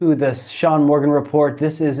To the Sean Morgan Report.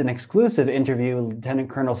 This is an exclusive interview with Lieutenant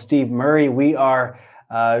Colonel Steve Murray. We are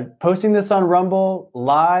posting this on Rumble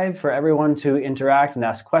live for everyone to interact and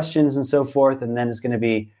ask questions and so forth. And then it's going to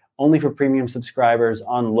be only for premium subscribers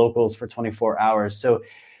on Locals for 24 hours. So,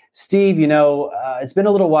 Steve, it's been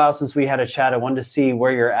a little while since we had a chat. I wanted to see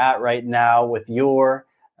where you're at right now with your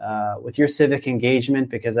civic engagement,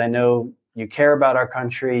 because I know you care about our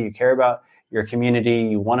country, you care about your community,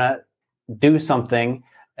 you want to do something.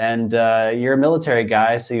 And you're a military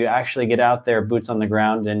guy, so you actually get out there, boots on the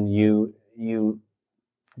ground, and you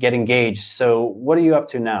get engaged. So what are you up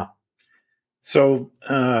to now? So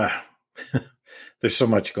there's so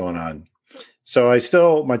much going on.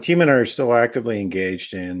 So my team and I are still actively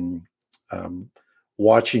engaged in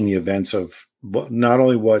watching the events of not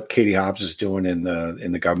only what Katie Hobbs is doing in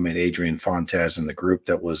the government, Adrian Fontes and the group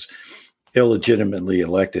that was illegitimately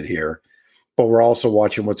elected here, but we're also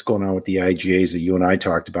watching what's going on with the IGAs that you and I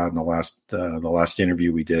talked about in the last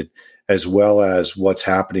interview we did, as well as what's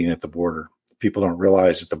happening at the border. People don't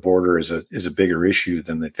realize that the border is a bigger issue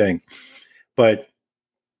than they think. But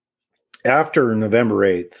after November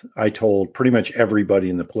 8th, I told pretty much everybody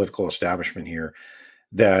in the political establishment here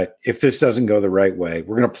that if this doesn't go the right way,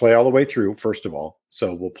 we're going to play all the way through, first of all.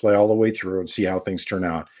 So we'll play all the way through and see how things turn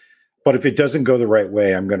out. But if it doesn't go the right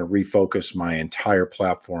way, I'm going to refocus my entire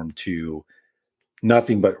platform to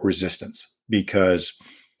nothing but resistance, because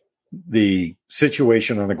the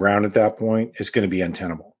situation on the ground at that point is going to be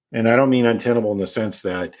untenable. And I don't mean untenable in the sense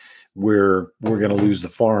that we're going to lose the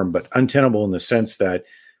farm, but untenable in the sense that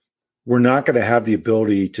we're not going to have the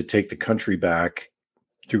ability to take the country back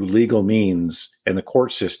through legal means and the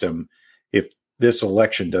court system if this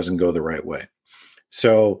election doesn't go the right way.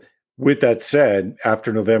 So with that said,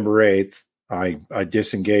 after November 8th, I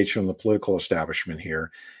disengaged from the political establishment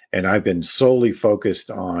here. And I've been solely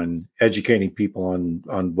focused on educating people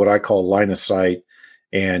on what I call line of sight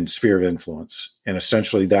and sphere of influence. And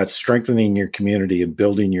essentially that's strengthening your community and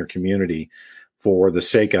building your community for the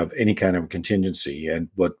sake of any kind of contingency. And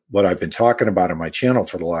what I've been talking about on my channel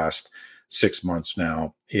for the last 6 months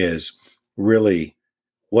now is really,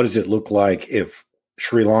 what does it look like if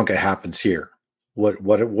Sri Lanka happens here?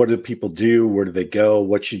 What do people do? Where do they go?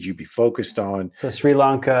 What should you be focused on? So Sri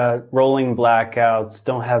Lanka, rolling blackouts,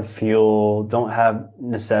 don't have fuel, don't have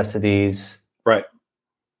necessities. Right.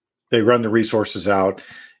 They run the resources out,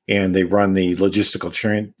 and they run the logistical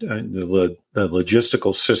the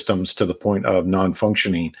logistical systems to the point of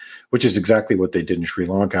non-functioning, which is exactly what they did in Sri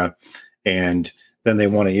Lanka. And then they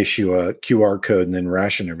want to issue a QR code and then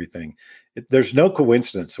ration everything. There's no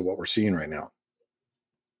coincidence to what we're seeing right now.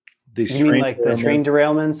 You mean like the train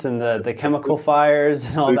derailments and the chemical fires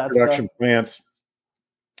and all that production stuff? Plants.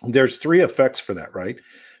 There's 3 effects for that, right?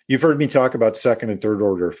 You've heard me talk about second and third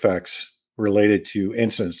order effects related to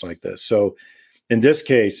incidents like this. So in this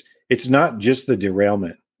case, it's not just the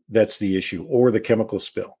derailment that's the issue or the chemical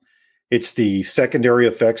spill. It's the secondary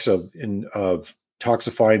effects of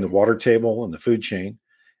toxifying the water table and the food chain.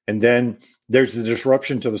 And then there's the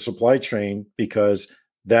disruption to the supply chain because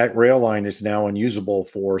that rail line is now unusable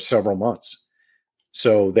for several months.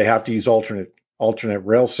 So they have to use alternate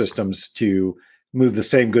rail systems to move the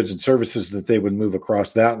same goods and services that they would move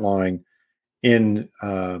across that line in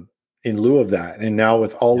lieu of that. And now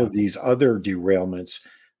with all of these other derailments,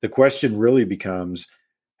 the question really becomes,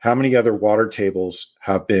 how many other water tables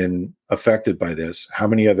have been affected by this? How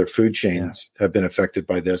many other food chains have been affected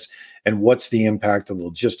by this? And what's the impact of the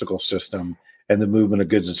logistical system and the movement of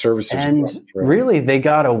goods and services? And really, they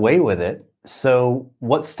got away with it. So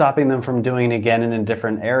what's stopping them from doing it again in a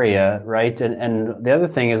different area, right? And the other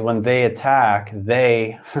thing is when they attack,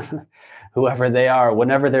 whoever they are,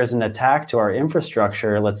 whenever there's an attack to our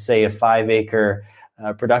infrastructure, let's say a 5-acre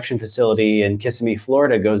production facility in Kissimmee,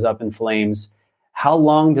 Florida goes up in flames, how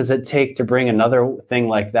long does it take to bring another thing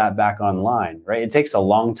like that back online, right? It takes a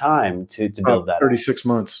long time to build that. 36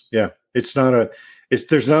 months. Yeah.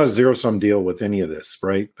 There's not a zero-sum deal with any of this,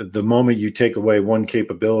 right? But the moment you take away one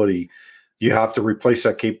capability, you have to replace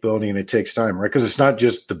that capability, and it takes time, right? Because it's not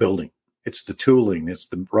just the building. It's the tooling, it's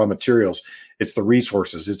the raw materials, it's the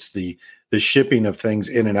resources, it's the shipping of things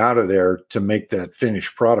in and out of there to make that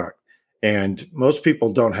finished product. And most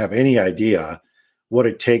people don't have any idea what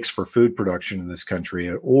it takes for food production in this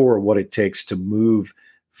country, or what it takes to move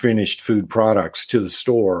finished food products to the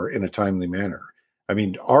store in a timely manner. I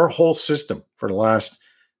mean, our whole system for the last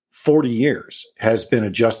 40 years has been a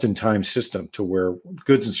just-in-time system to where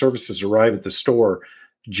goods and services arrive at the store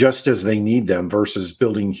just as they need them versus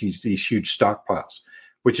building these huge stockpiles,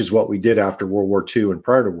 which is what we did after World War II and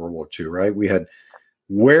prior to World War II, right? We had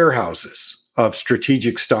warehouses of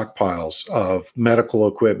strategic stockpiles of medical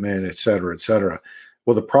equipment, et cetera, et cetera.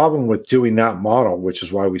 Well, the problem with doing that model, which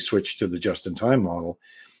is why we switched to the just-in-time model,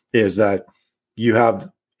 is that you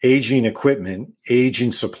have aging equipment,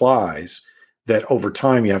 aging supplies that over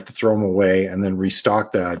time you have to throw them away and then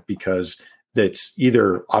restock that because it's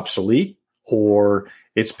either obsolete or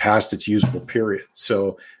it's past its usable period.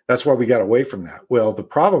 So that's why we got away from that. Well, the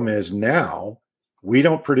problem is now we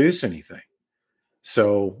don't produce anything.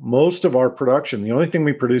 So most of our production, the only thing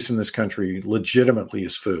we produce in this country legitimately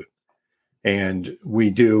is food. And we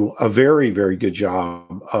do a very, very good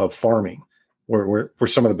job of farming. We're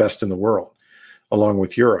some of the best in the world, along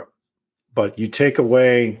with Europe. But you take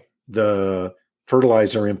away the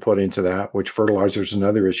fertilizer input into that, which fertilizer is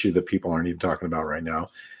another issue that people aren't even talking about right now.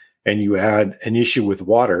 And you add an issue with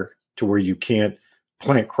water to where you can't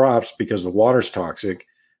plant crops because the water's toxic,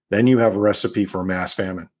 then you have a recipe for a mass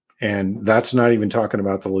famine. And that's not even talking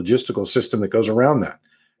about the logistical system that goes around that,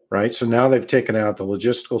 right? So now they've taken out the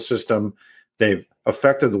logistical system. They've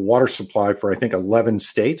affected the water supply for, I think, 11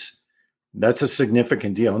 states. That's a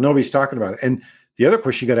significant deal. Nobody's talking about it. And the other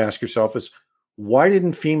question you got to ask yourself is, why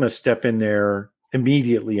didn't FEMA step in there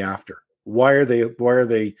immediately after? Why are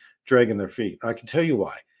they dragging their feet? I can tell you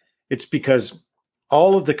why. It's because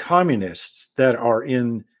all of the communists that are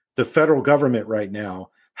in the federal government right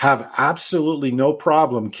now have absolutely no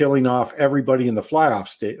problem killing off everybody in the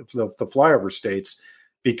flyover states,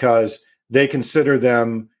 because they consider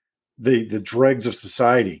them the dregs of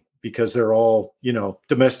society, because they're all,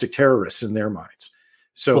 domestic terrorists in their minds.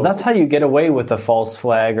 So, well, that's how you get away with a false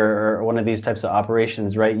flag or one of these types of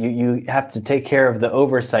operations, right? You have to take care of the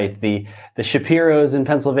oversight, the Shapiros in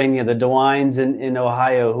Pennsylvania, the DeWines in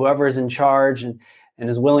Ohio, whoever is in charge and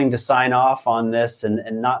is willing to sign off on this and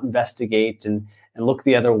not investigate and look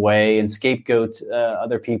the other way and scapegoat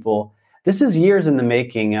other people. This is years in the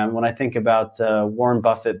making. When I think about Warren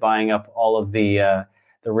Buffett buying up all of the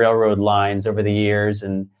railroad lines over the years,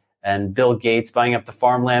 and Bill Gates buying up the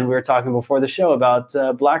farmland. We were talking before the show about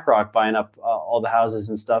BlackRock buying up all the houses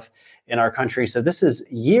and stuff in our country. So this is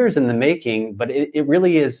years in the making, but it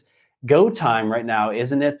really is go time right now,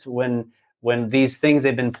 isn't it? When these things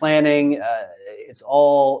they've been planning, it's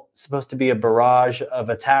all supposed to be a barrage of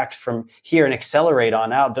attacks from here and accelerate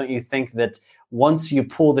on out. Don't you think that once you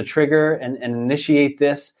pull the trigger and initiate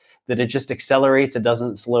this, that it just accelerates, it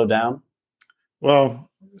doesn't slow down? Well,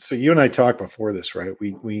 so you and I talked before this, right?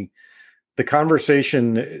 The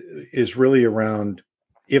conversation is really around,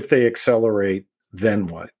 if they accelerate, then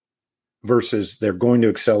what? Versus they're going to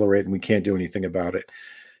accelerate and we can't do anything about it.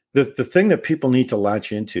 The thing that people need to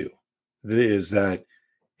latch into is that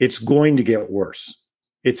it's going to get worse.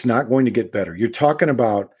 It's not going to get better. You're talking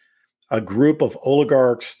about a group of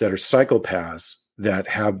oligarchs that are psychopaths that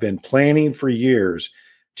have been planning for years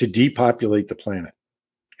to depopulate the planet.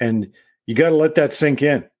 And you got to let that sink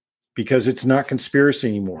in, because it's not conspiracy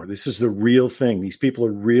anymore. This is the real thing. These people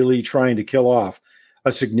are really trying to kill off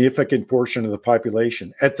a significant portion of the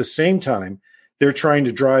population. At the same time, they're trying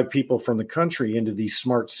to drive people from the country into these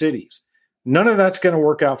smart cities. None of that's going to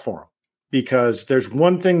work out for them, because there's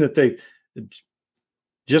one thing that they,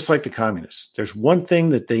 just like the communists, there's one thing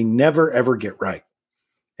that they never, ever get right.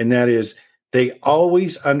 And that is, they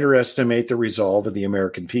always underestimate the resolve of the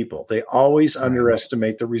American people. They always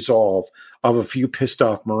underestimate the resolve of a few pissed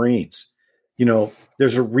off Marines.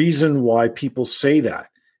 There's a reason why people say that.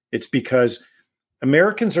 It's because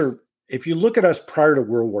Americans are, if you look at us prior to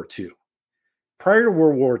World War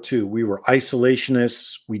II, we were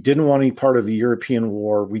isolationists. We didn't want any part of a European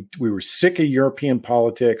war. We were sick of European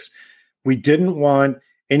politics. We didn't want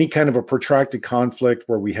any kind of a protracted conflict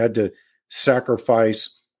where we had to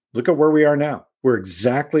sacrifice. Look at where we are now. We're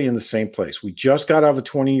exactly in the same place. We just got out of a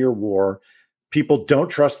 20-year war. People don't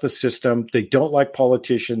trust the system. They don't like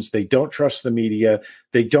politicians. They don't trust the media.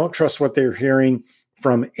 They don't trust what they're hearing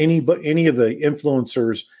from any of the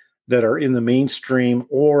influencers that are in the mainstream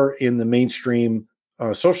or in the mainstream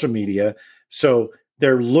social media. So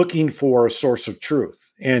they're looking for a source of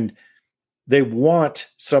truth. And they want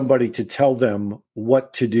somebody to tell them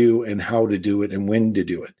what to do and how to do it and when to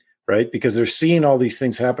do it. Right? Because they're seeing all these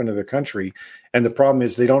things happen to their country. And the problem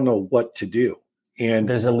is they don't know what to do. And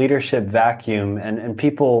there's a leadership vacuum. And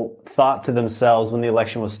people thought to themselves when the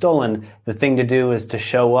election was stolen, the thing to do is to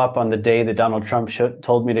show up on the day that Donald Trump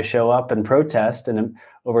told me to show up and protest. And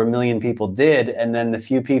over 1 million people did. And then the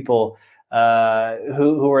few people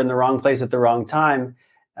who were in the wrong place at the wrong time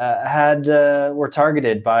were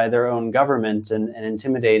targeted by their own government and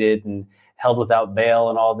intimidated and held without bail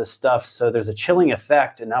and all this stuff. So there's a chilling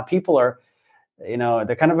effect. And now people are,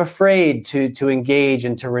 they're kind of afraid to engage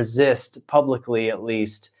and to resist publicly, at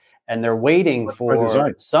least. and they're waiting by for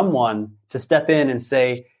design. someone to step in and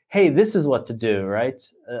say, hey, this is what to do, right?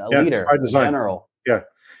 A leader, by a design. general. Yeah.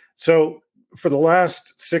 So for the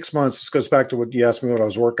last 6 months, this goes back to what you asked me what I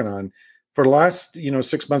was working on. For the last,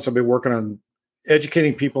 6 months, I've been working on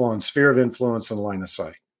educating people on sphere of influence and line of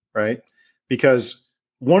sight, right? Because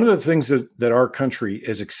one of the things that our country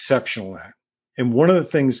is exceptional at, and one of the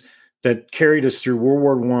things that carried us through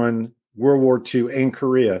World War I, World War II, and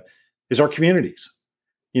Korea is our communities.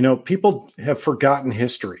 People have forgotten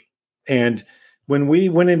history. And when we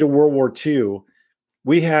went into World War II,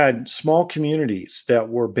 we had small communities that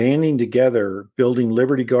were banding together, building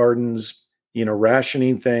Liberty Gardens,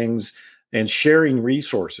 rationing things and sharing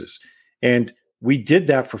resources. And we did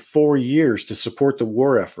that for 4 years to support the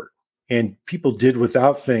war effort. And people did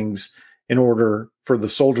without things in order for the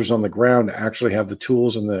soldiers on the ground to actually have the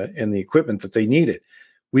tools and the equipment that they needed.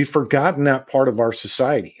 We've forgotten that part of our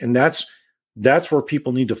society. And that's where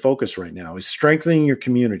people need to focus right now, is strengthening your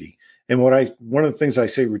community. And one of the things I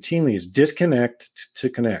say routinely is disconnect to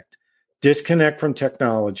connect. Disconnect from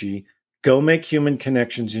technology. Go make human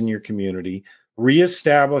connections in your community.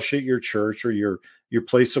 Reestablish at your church or your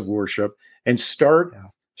place of worship, and start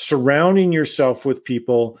surrounding yourself with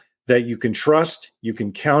people that you can trust, you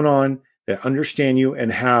can count on, that understand you,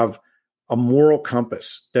 and have a moral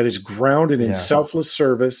compass that is grounded in selfless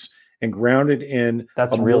service and grounded in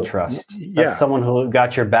that's real trust. That's someone who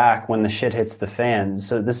got your back when the shit hits the fan.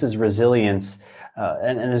 So this is resilience.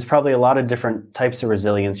 And there's probably a lot of different types of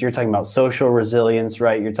resilience. You're talking about social resilience,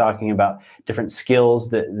 right? You're talking about different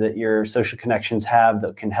skills that your social connections have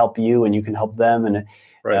that can help you and you can help them. And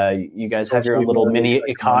you guys have your own little mini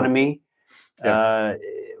economy. Yeah.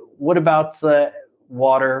 What about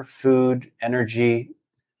water, food, energy,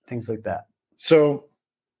 things like that? So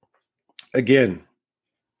again,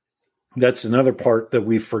 that's another part that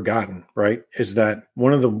we've forgotten, right? Is that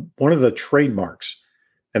one of the trademarks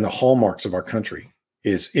and the hallmarks of our country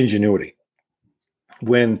is ingenuity.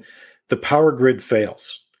 When the power grid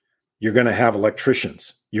fails, you're going to have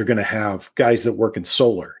electricians. You're going to have guys that work in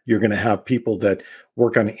solar. You're going to have people that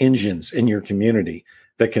work on engines in your community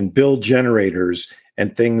that can build generators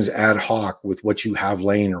and things ad hoc with what you have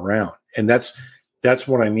laying around. And that's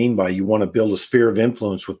what I mean by you want to build a sphere of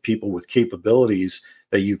influence with people with capabilities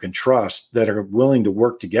that you can trust, that are willing to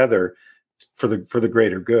work together for the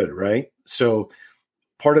greater good, right? So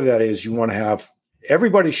part of that is you want to have,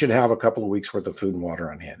 everybody should have a couple of weeks worth of food and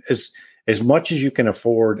water on hand. As much as you can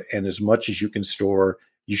afford and as much as you can store,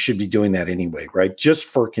 you should be doing that anyway, right? Just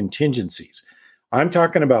for contingencies. I'm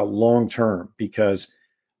talking about long-term, because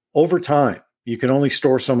over time, you can only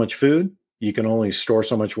store so much food, you can only store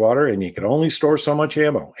so much water, and you can only store so much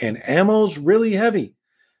ammo. And ammo's really heavy.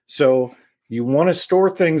 So you want to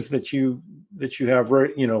store things that you have,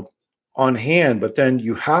 on hand, but then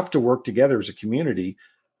you have to work together as a community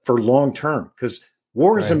for long term, because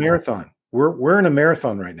war is a marathon. We're in a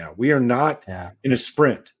marathon right now. We are not in a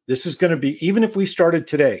sprint. This is going to be, even if we started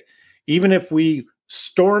today, even if we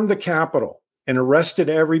stormed the Capitol and arrested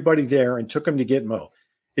everybody there and took them to Gitmo,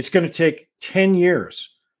 it's going to take 10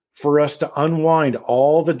 years for us to unwind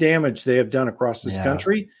all the damage they have done across this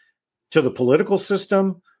country, to the political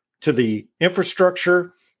system, to the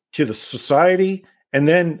infrastructure, to the society, and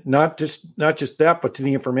then not just that, but to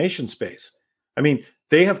the information space. I mean,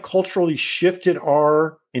 they have culturally shifted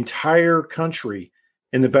our entire country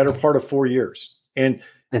in the better part of 4 years. And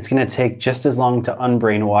it's going to take just as long to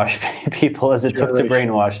unbrainwash people as it took to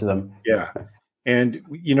brainwash them. Yeah. And,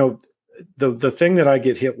 the thing that I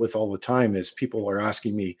get hit with all the time is people are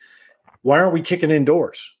asking me, why aren't we kicking in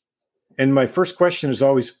doors? And my first question is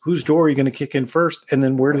always, whose door are you going to kick in first? And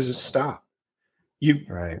then where does it stop?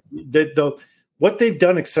 What they've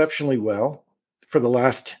done exceptionally well for the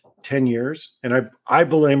last 10 years, and I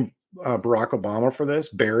blame Barack Obama for this,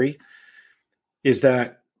 Barry, is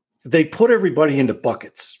that they put everybody into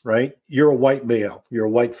buckets, right? You're a white male, you're a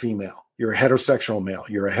white female, you're a heterosexual male,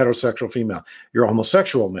 you're a heterosexual female, you're a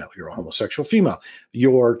homosexual male, you're a homosexual female,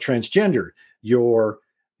 you're transgender, you're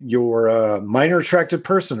a minor attracted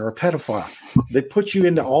person or a pedophile. They put you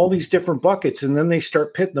into all these different buckets, and then they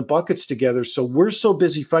start pitting the buckets together. So we're so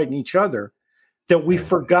busy fighting each other that we've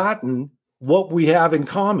forgotten what we have in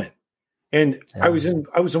common. And I was in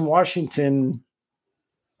Washington,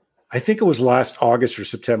 I think it was last August or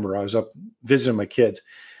September. I was up visiting my kids,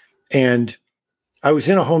 and I was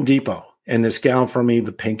in a Home Depot, and this gal from me,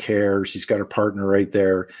 the pink hair, she's got her partner right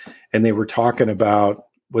there. And they were talking about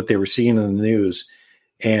what they were seeing in the news.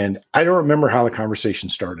 And I don't remember how the conversation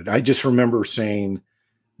started. I just remember saying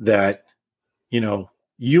that,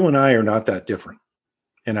 you and I are not that different.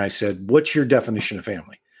 And I said, what's your definition of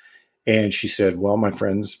family? And she said, well, my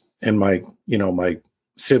friends and my, my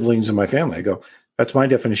siblings and my family. I go, that's my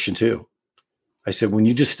definition too. I said, when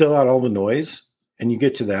you distill out all the noise and you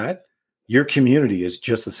get to that, your community is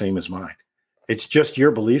just the same as mine. It's just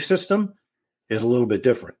your belief system is a little bit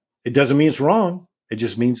different. It doesn't mean it's wrong. It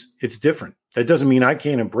just means it's different. That doesn't mean I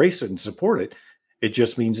can't embrace it and support it. It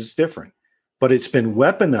just means it's different. But it's been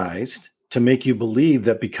weaponized to make you believe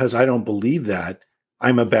that because I don't believe that,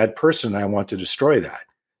 I'm a bad person. I want to destroy that.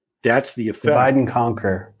 That's the effect. Divide and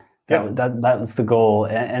conquer. That was the goal.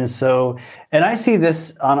 And so I see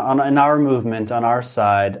this in our movement, on our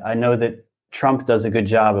side. I know that Trump does a good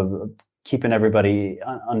job of keeping everybody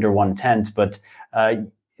under one tent, but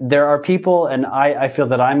there are people, and I feel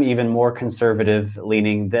that I'm even more conservative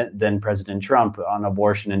leaning than President Trump on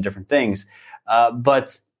abortion and different things.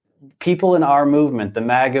 But people in our movement, the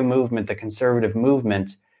MAGA movement, the conservative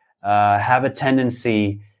movement, have a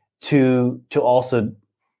tendency to also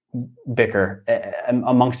bicker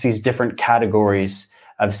amongst these different categories.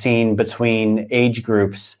 I've seen between age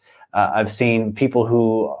groups. I've seen people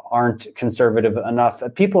who aren't conservative enough.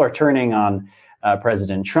 People are turning on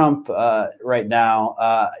President Trump right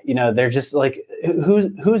now. They're just like,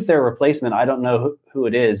 who's their replacement? I don't know who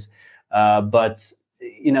it is, but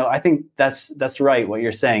I think that's right what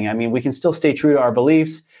you're saying. I mean, we can still stay true to our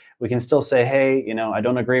beliefs. We can still say, hey, I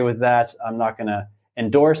don't agree with that. I'm not going to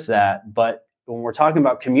endorse that. But when we're talking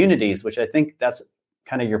about communities, which I think that's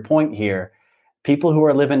kind of your point here, people who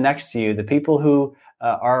are living next to you, the people who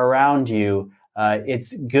are around you,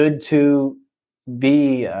 it's good to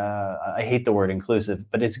be, I hate the word inclusive,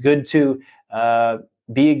 but it's good to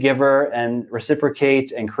be a giver and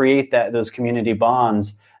reciprocate and create those community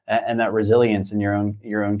bonds and that resilience in your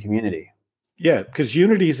own community. Yeah, because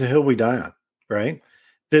unity is the hill we die on, right?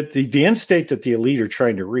 The end state that the elite are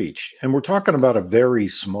trying to reach, and we're talking about a very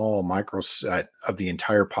small microset of the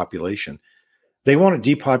entire population. They want to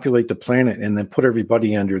depopulate the planet and then put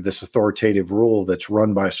everybody under this authoritative rule that's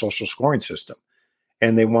run by a social scoring system.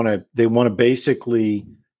 And they want to basically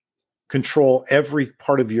control every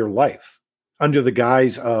part of your life under the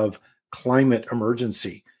guise of climate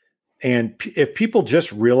emergency. And if people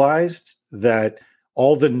just realized that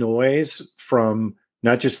all the noise from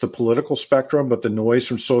not just the political spectrum, but the noise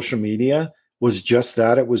from social media was just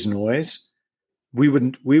that, it was noise, we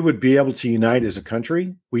would be able to unite as a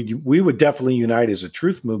country. We would definitely unite as a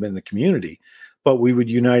truth movement in the community, but we would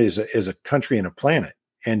unite as a country and a planet.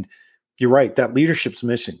 And you're right, that leadership's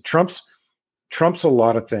missing. Trump's a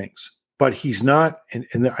lot of things, but he's not, and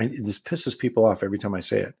this pisses people off every time I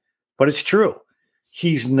say it, but it's true.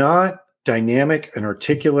 He's not dynamic and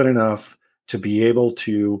articulate enough to be able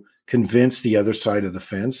to convince the other side of the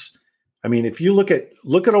fence. I mean, if you look at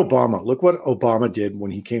Obama, look what Obama did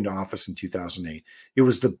when he came to office in 2008. It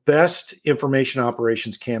was the best information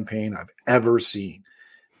operations campaign I've ever seen.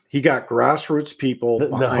 He got grassroots people.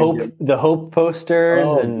 The hope posters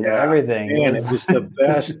everything. Man, it was the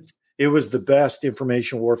best. It was the best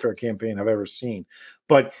information warfare campaign I've ever seen.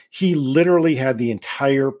 But he literally had the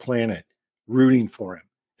entire planet rooting for him.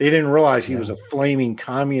 They didn't realize he was a flaming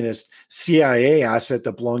communist CIA asset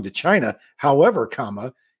that belonged to China. However,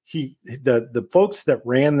 the folks that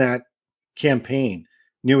ran that campaign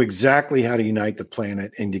knew exactly how to unite the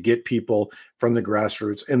planet and to get people from the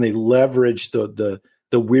grassroots, and they leveraged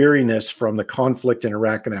the weariness from the conflict in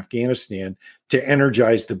Iraq and Afghanistan to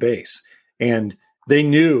energize the base. And they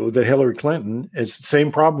knew that Hillary Clinton is the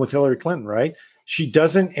same problem with Hillary Clinton, right? She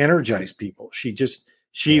doesn't energize people. She's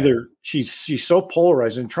so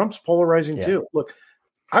polarizing. Trump's polarizing too. Look,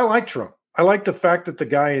 I like Trump. I like the fact that the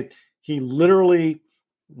guy, he literally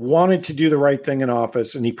wanted to do the right thing in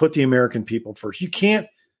office and he put the American people first. You can't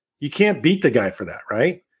beat the guy for that,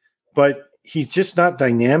 right? But he's just not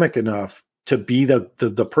dynamic enough to be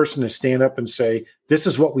the person to stand up and say, this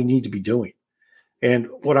is what we need to be doing. And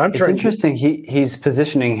what I'm trying It's interesting. He's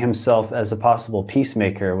positioning himself as a possible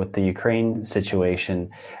peacemaker with the Ukraine situation.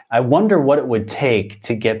 I wonder what it would take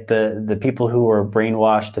to get the people who were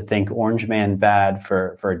brainwashed to think Orange Man bad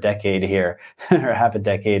for a decade here, or half a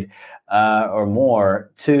decade or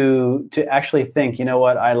more, to actually think, you know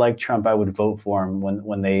what, I like Trump, I would vote for him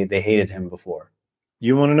when they hated him before.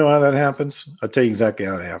 You want to know how that happens? I'll tell you exactly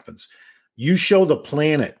how it happens. You show the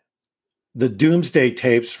planet the doomsday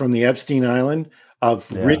tapes from the Epstein Island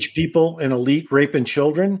of rich people and elite raping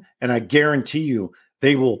children, and I guarantee you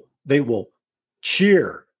they will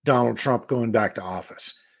cheer Donald Trump going back to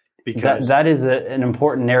office, because that is an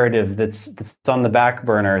important narrative that's on the back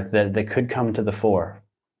burner that could come to the fore.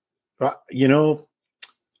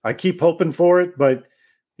 I keep hoping for it, but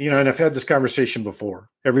and I've had this conversation before.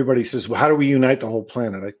 Everybody says, "Well, how do we unite the whole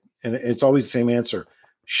planet?" And it's always the same answer: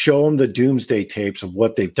 show them the doomsday tapes of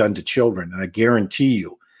what they've done to children. And I guarantee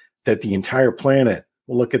you that the entire planet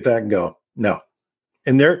will look at that and go, no.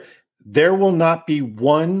 And there will not be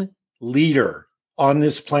one leader on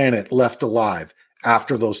this planet left alive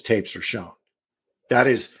after those tapes are shown. That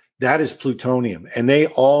is plutonium, and they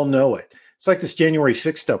all know it. It's like this January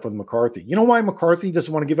 6th stuff with McCarthy. You know why McCarthy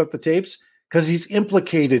doesn't want to give up the tapes? Because he's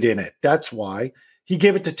implicated in it. That's why. He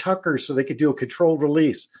gave it to Tucker so they could do a controlled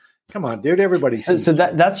release. Come on, dude. Everybody sees. So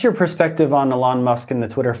that's your perspective on Elon Musk and the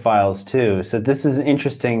Twitter files too. So this is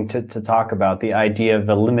interesting to talk about, the idea of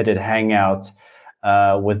a limited hangout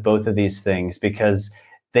with both of these things, because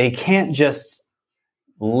they can't just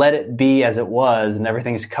let it be as it was and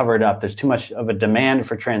everything's covered up. There's too much of a demand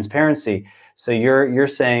for transparency. So you're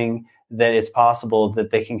saying that it's possible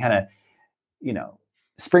that they can kind of,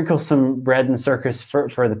 sprinkle some bread and circus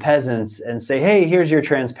for the peasants and say, hey, here's your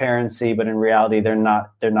transparency. But in reality, they're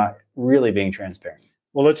not really being transparent.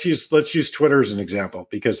 Well, let's use Twitter as an example,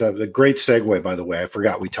 because the great segue, by the way, I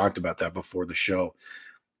forgot we talked about that before the show.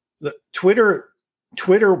 Twitter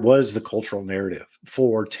was the cultural narrative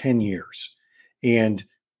for 10 years, and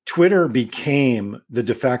Twitter became the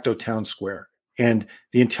de facto town square, and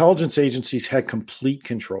the intelligence agencies had complete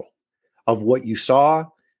control of what you saw,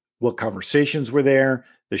 what conversations were there.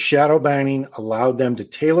 The shadow banning allowed them to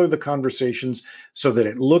tailor the conversations so that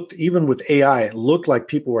it looked, even with AI, it looked like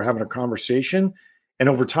people were having a conversation. And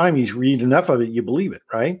over time, you read enough of it, you believe it,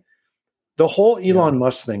 right? The whole Elon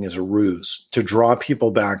Musk thing is a ruse to draw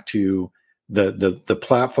people back to the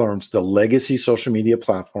platforms, the legacy social media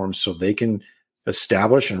platforms, so they can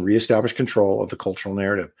establish and reestablish control of the cultural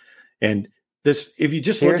narrative. And this, if you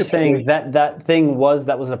just look at saying that thing was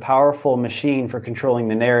a powerful machine for controlling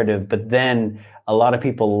the narrative, but then a lot of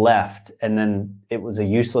people left, and then it was a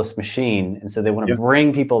useless machine, and so they want to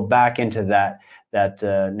bring people back into that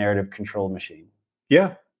narrative control machine.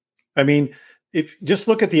 Yeah, I mean, if just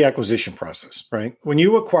look at the acquisition process, right? When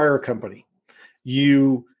you acquire a company,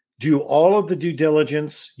 you do all of the due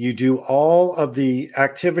diligence, you do all of the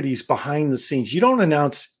activities behind the scenes. You don't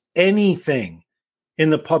announce anything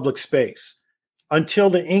in the public space until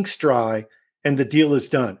the ink's dry and the deal is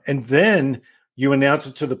done. And then you announce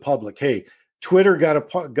it to the public. Hey, Twitter got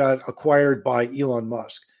acquired by Elon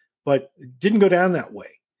Musk, but it didn't go down that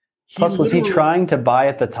way. Plus, was he trying to buy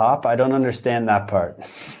at the top? I don't understand that part.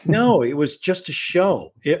 No, it was just a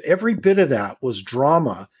show. Every bit of that was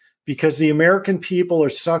drama, because the American people are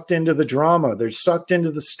sucked into the drama. They're sucked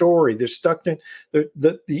into the story. They're stuck in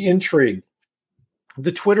the intrigue.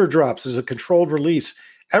 The Twitter drops is a controlled release.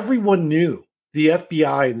 Everyone knew the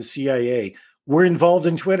FBI and the CIA were involved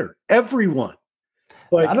in Twitter. Everyone.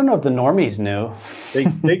 But I don't know if the normies knew.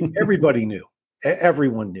 Everybody knew.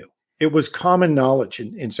 Everyone knew. It was common knowledge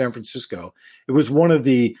in San Francisco. It was one of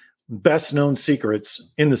the best known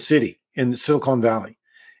secrets in the city, in Silicon Valley.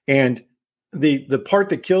 And the part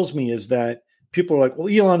that kills me is that people are like, well,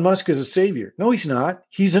 Elon Musk is a savior. No, he's not.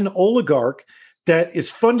 He's an oligarch that is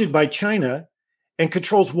funded by China and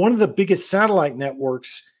controls one of the biggest satellite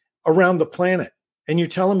networks around the planet. And you're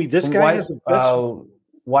telling me this guy has the best...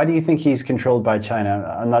 Why do you think he's controlled by China?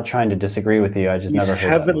 I'm not trying to disagree with you. I just never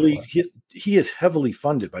heard that before. He is heavily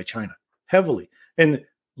funded by China. Heavily. And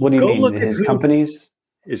what do you mean? His companies?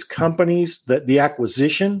 His companies, that the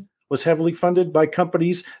acquisition was heavily funded by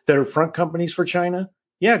companies that are front companies for China.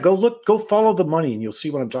 Yeah, go follow the money and you'll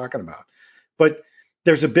see what I'm talking about. But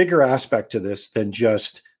there's a bigger aspect to this than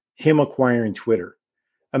just him acquiring Twitter.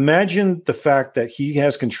 Imagine the fact that he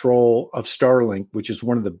has control of Starlink, which is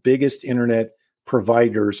one of the biggest internet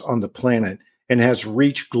providers on the planet and has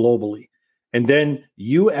reach globally. And then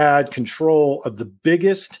you add control of the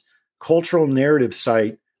biggest cultural narrative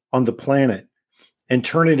site on the planet and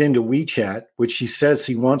turn it into WeChat, which he says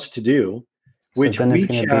he wants to do. Which then it's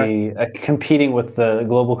going to be competing with the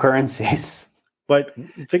global currencies. But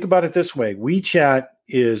think about it this way. WeChat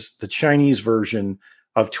is the Chinese version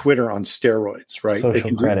of Twitter on steroids, right?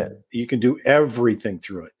 Social credit. You can do everything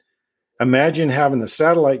through it. Imagine having the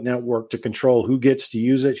satellite network to control who gets to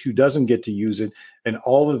use it, who doesn't get to use it, and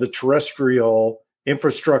all of the terrestrial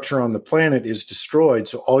infrastructure on the planet is destroyed.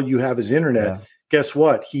 So all you have is internet. Yeah. Guess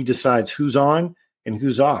what? He decides who's on and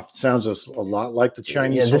who's off. It sounds a lot like the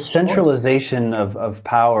Chinese. Yeah, the centralization of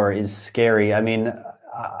power is scary. I mean,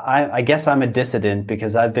 I guess I'm a dissident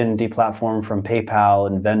because I've been deplatformed from PayPal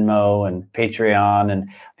and Venmo and Patreon and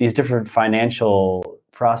these different financial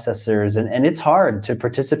processors, and it's hard to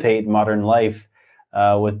participate in modern life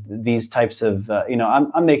with these types of,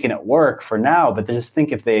 I'm making it work for now, but just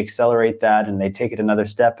think if they accelerate that and they take it another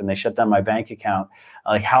step and they shut down my bank account,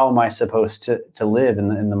 like how am I supposed to live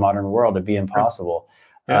in the modern world? It'd be impossible.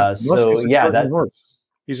 Yeah.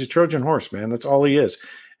 He's a Trojan horse, man. That's all he is.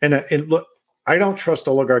 And look, I don't trust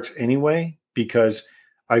oligarchs anyway because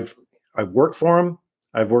I've worked for him,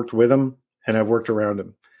 I've worked with him, and I've worked around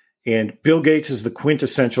him. And Bill Gates is the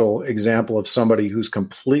quintessential example of somebody who's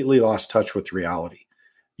completely lost touch with reality.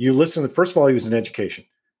 You listen, first of all, he was in education,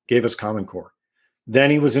 gave us Common Core.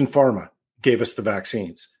 Then he was in pharma, gave us the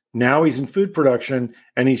vaccines. Now he's in food production,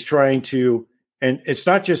 and he's trying to, and it's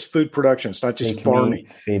not just food production, it's not just farming.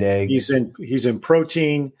 Feed eggs. He's in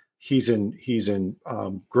protein, he's in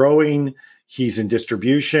growing, he's in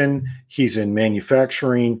distribution, he's in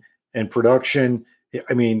manufacturing and production.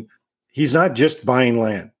 I mean, he's not just buying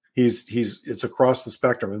land. It's across the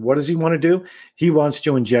spectrum. And what does he want to do? He wants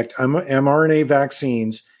to inject mRNA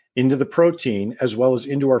vaccines into the protein as well as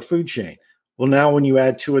into our food chain. Well, now when you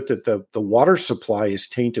add to it that the water supply is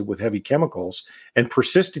tainted with heavy chemicals and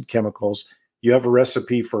persistent chemicals, you have a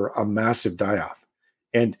recipe for a massive die-off.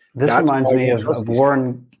 And this reminds me of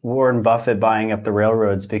Warren Buffett buying up the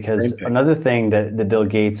railroads, because another thing that Bill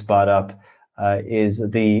Gates bought up is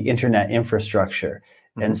the internet infrastructure.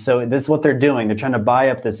 Mm-hmm. And so this is what they're doing. They're trying to buy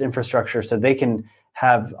up this infrastructure so they can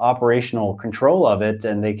have operational control of it,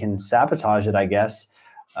 and they can sabotage it, I guess,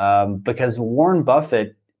 because Warren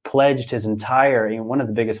Buffett pledged his entire, one of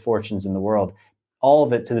the biggest fortunes in the world, all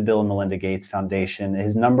of it to the Bill and Melinda Gates Foundation.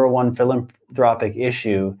 His number one philanthropic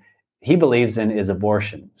issue he believes in is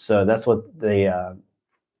abortion. So that's what they're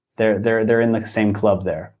in the same club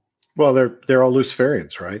there. Well, they're all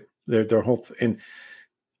Luciferians, right? Their whole and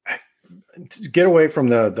to get away from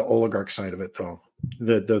the oligarch side of it, though,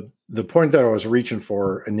 the point that I was reaching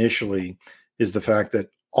for initially is the fact that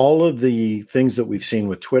all of the things that we've seen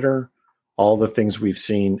with Twitter, all the things we've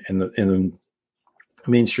seen in the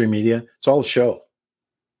mainstream media, it's all a show.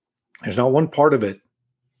 There's not one part of it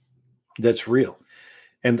that's real.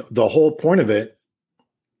 And the whole point of it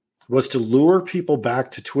was to lure people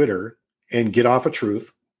back to Twitter and get off of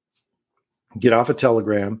Truth, get off of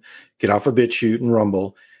Telegram, get off of BitChute and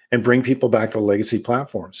Rumble, and bring people back to legacy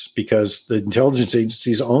platforms because the intelligence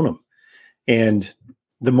agencies own them. And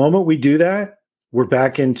the moment we do that, we're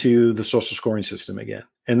back into the social scoring system again.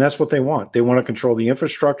 And that's what they want. They want to control the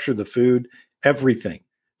infrastructure, the food, everything,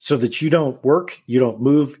 so that you don't work, you don't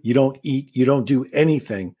move, you don't eat, you don't do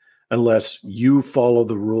anything unless you follow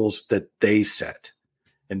the rules that they set.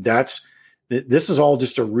 And this is all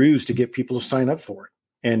just a ruse to get people to sign up for it.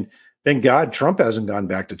 And thank God Trump hasn't gone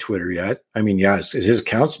back to Twitter yet. I mean, yes, his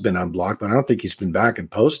account's been unblocked, but I don't think he's been back and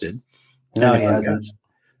posted. No, he hasn't.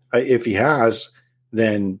 If he has,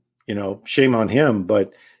 then, shame on him.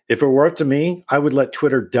 But if it were up to me, I would let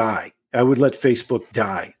Twitter die. I would let Facebook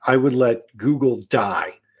die. I would let Google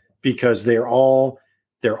die, because they're all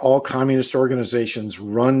communist organizations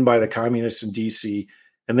run by the communists in DC,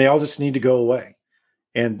 and they all just need to go away.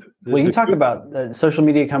 And you talk about social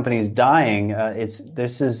media companies dying.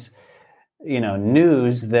 This is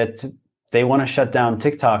news that they want to shut down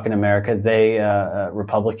TikTok in America. They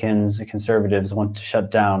Republicans, conservatives want to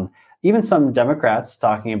shut down. Even some Democrats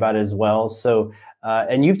talking about it as well. So,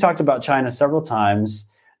 and you've talked about China several times.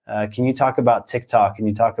 Can you talk about TikTok? Can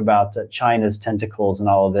you talk about China's tentacles and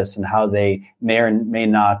all of this, and how they may or may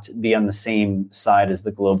not be on the same side as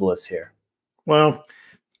the globalists here? Well,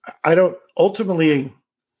 I don't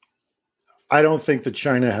think that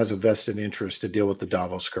China has a vested interest to deal with the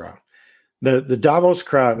Davos crowd. The Davos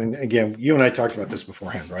crowd, and again, you and I talked about this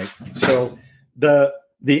beforehand, right? So the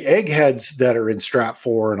eggheads that are in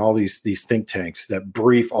Stratfor and all these think tanks that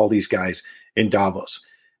brief all these guys in Davos,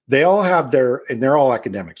 they all have and they're all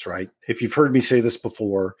academics, right? If you've heard me say this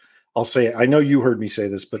before, I'll say it. I know you heard me say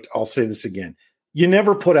this, but I'll say this again. You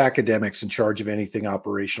never put academics in charge of anything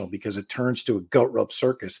operational, because it turns to a goat rope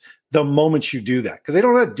circus the moment you do that, because they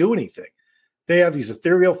don't know how to do anything. They have these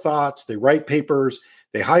ethereal thoughts. They write papers.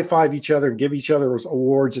 They high-five each other and give each other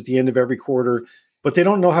awards at the end of every quarter, but they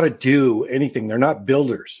don't know how to do anything. They're not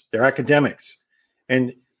builders. They're academics.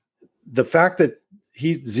 And the fact that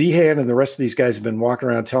Zihan and the rest of these guys have been walking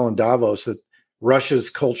around telling Davos that Russia's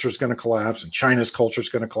culture is going to collapse and China's culture is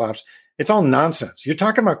going to collapse, it's all nonsense. You're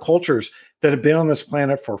talking about cultures that have been on this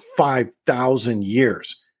planet for 5,000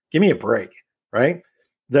 years. Give me a break, right?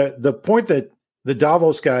 The point that the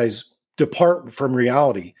Davos guys depart from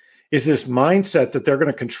reality is this mindset that they're going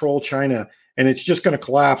to control China and it's just going to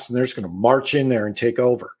collapse and they're just going to march in there and take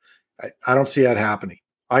over. I don't see that happening.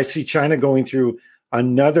 I see China going through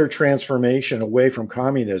another transformation away from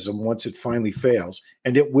communism once it finally fails,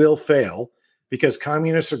 and it will fail, because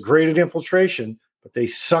communists are great at infiltration, but they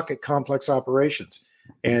suck at complex operations.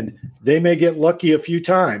 And they may get lucky a few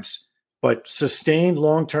times, but sustained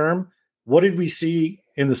long-term, what did we see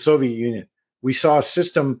in the Soviet Union? We saw a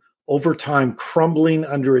system over time crumbling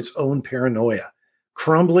under its own paranoia,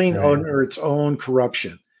 crumbling under its own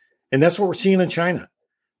corruption. And that's what we're seeing in China.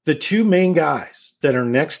 The two main guys that are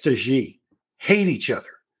next to Xi hate each other.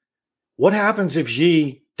 What happens if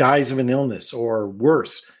Xi dies of an illness, or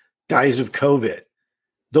worse, dies of COVID?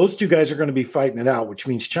 Those two guys are going to be fighting it out, which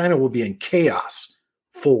means China will be in chaos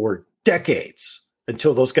for decades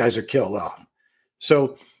until those guys are killed off.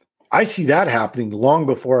 So I see that happening long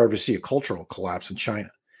before I ever see a cultural collapse in China.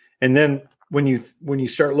 And then when you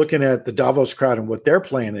start looking at the Davos crowd and what their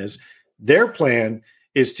plan is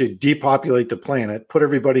to depopulate the planet, put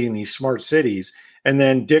everybody in these smart cities, and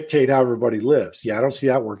then dictate how everybody lives. Yeah, I don't see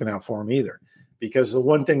that working out for them either, because the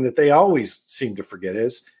one thing that they always seem to forget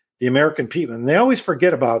is the American people. And they always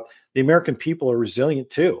forget about the American people are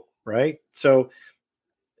resilient too, right? So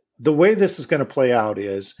the way this is going to play out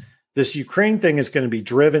is this Ukraine thing is going to be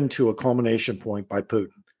driven to a culmination point by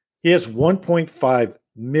Putin. He has 1.5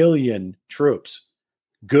 million troops.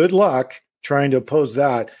 Good luck trying to oppose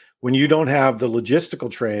that when you don't have the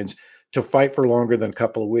logistical trains to fight for longer than a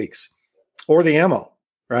couple of weeks, or the ammo,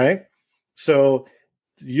 right? So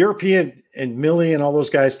European and Milley and all those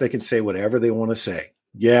guys, they can say whatever they want to say.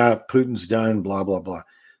 Yeah, Putin's done, blah, blah, blah.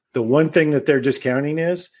 The one thing that they're discounting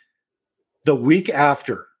is the week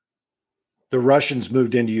after the Russians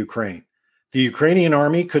moved into Ukraine, the Ukrainian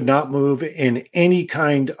army could not move in any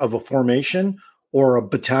kind of a formation or a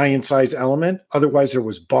battalion-size element. Otherwise, there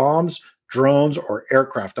was bombs, drones, or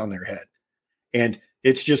aircraft on their head. And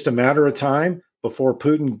it's just a matter of time before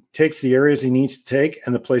Putin takes the areas he needs to take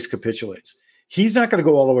and the place capitulates. He's not going to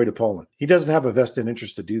go all the way to Poland. He doesn't have a vested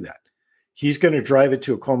interest to do that. He's going to drive it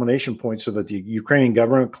to a culmination point so that the Ukrainian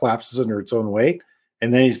government collapses under its own weight.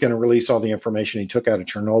 And then he's going to release all the information he took out of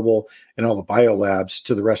Chernobyl and all the biolabs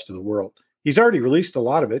to the rest of the world. He's already released a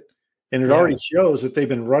lot of it. And it already shows that they've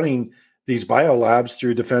been running these biolabs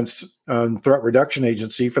through Defense Threat Reduction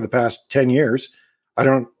Agency for the past 10 years. I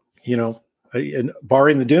don't,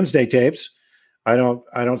 barring the doomsday tapes, I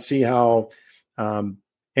don't see how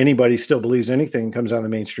anybody still believes anything comes out of the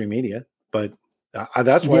mainstream media. But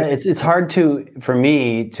that's why it's hard for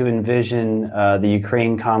me to envision the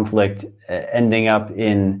Ukraine conflict ending up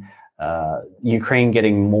in Ukraine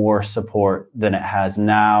getting more support than it has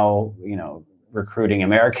now. Recruiting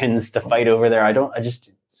Americans to fight over there.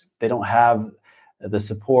 They don't have the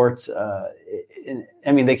support.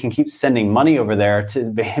 They can keep sending money over there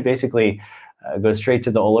to basically go straight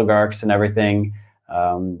to the oligarchs and everything.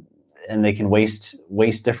 And they can waste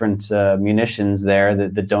different munitions there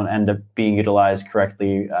that don't end up being utilized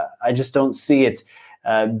correctly. I just don't see it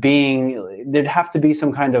there'd have to be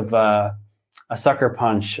some kind of a sucker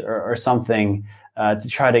punch or something to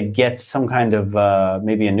try to get some kind of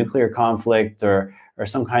maybe a nuclear conflict or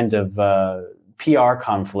some kind of PR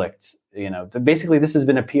conflict. But basically this has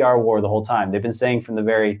been a PR war the whole time. They've been saying from the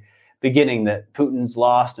very beginning that Putin's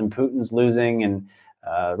lost and Putin's losing, and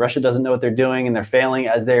Russia doesn't know what they're doing, and they're failing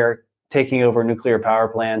as they're taking over nuclear power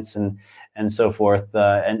plants and so forth,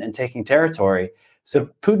 and taking territory. So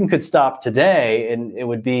Putin could stop today and it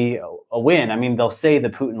would be a win. I mean, they'll say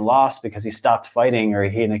that Putin lost because he stopped fighting or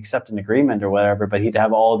he didn't accept an agreement or whatever, but he'd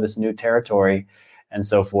have all of this new territory and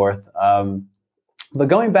so forth. But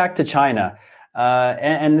going back to China,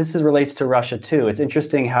 and this relates to Russia too, it's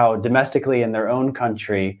interesting how domestically in their own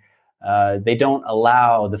country, they don't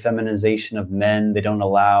allow the feminization of men. They don't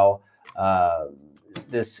allow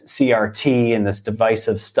this CRT and this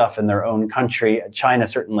divisive stuff in their own country. China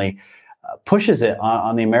certainly pushes it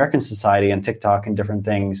on the American society and TikTok and different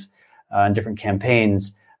things and different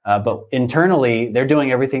campaigns. But internally, they're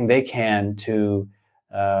doing everything they can to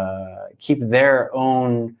keep their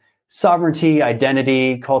own sovereignty,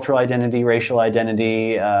 identity, cultural identity, racial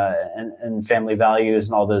identity, and family values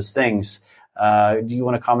and all those things. Do you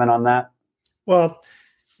want to comment on that? Well,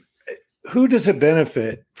 who does it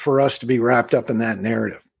benefit for us to be wrapped up in that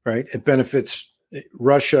narrative, right? It benefits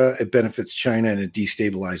Russia, it benefits China, and it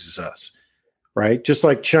destabilizes us, right? Just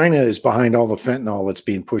like China is behind all the fentanyl that's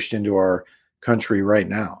being pushed into our country right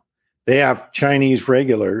now. They have Chinese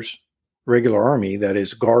regular army that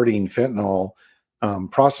is guarding fentanyl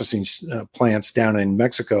processing plants down in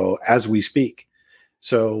Mexico as we speak.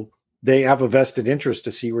 So they have a vested interest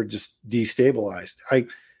to see we're just destabilized.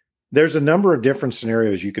 There's a number of different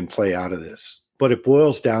scenarios you can play out of this, but it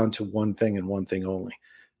boils down to one thing and one thing only.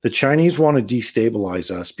 The Chinese want to destabilize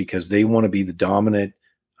us because they want to be the dominant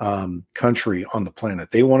country on the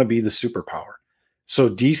planet. They want to be the superpower. So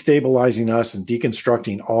destabilizing us and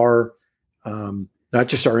deconstructing our, not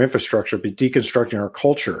just our infrastructure, but deconstructing our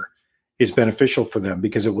culture is beneficial for them,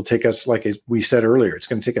 because it will take us, like we said earlier, it's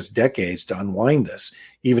going to take us decades to unwind this,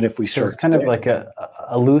 even if we start. So it's kind of like a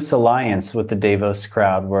loose alliance with the Davos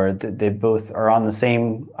crowd, where they both are on the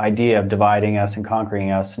same idea of dividing us and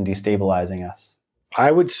conquering us and destabilizing us.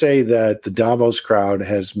 I would say that the Davos crowd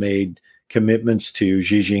has made commitments to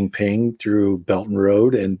Xi Jinping through Belt and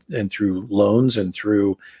Road and through loans and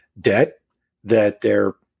through debt that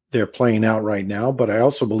they're playing out right now. But I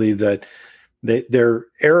also believe that they're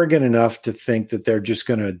arrogant enough to think that they're just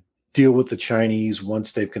going to deal with the Chinese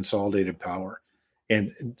once they've consolidated power.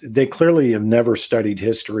 And they clearly have never studied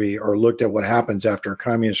history or looked at what happens after a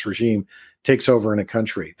communist regime takes over in a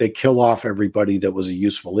country. They kill off everybody that was a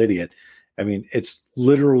useful idiot. I mean, it's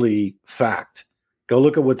literally fact. Go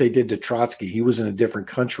look at what they did to Trotsky. He was in a different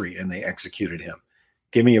country and they executed him.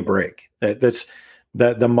 Give me a break.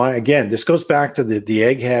 Again, this goes back to the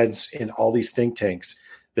eggheads in all these think tanks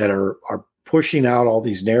that are pushing out all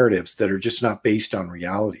these narratives that are just not based on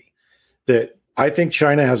reality. That I think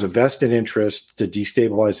China has a vested interest to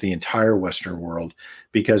destabilize the entire Western world,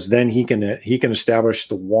 because then he can establish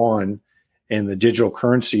the yuan and the digital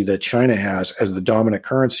currency that China has as the dominant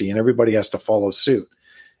currency, and everybody has to follow suit.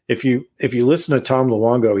 If you listen to Tom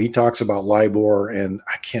Luongo, he talks about LIBOR, and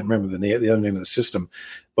I can't remember the other name of the system,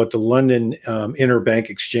 but the London interbank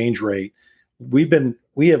exchange rate.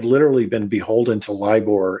 We have literally been beholden to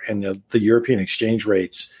LIBOR and the European exchange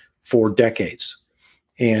rates for decades.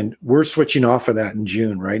 And we're switching off of that in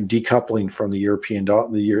June, right? Decoupling from the European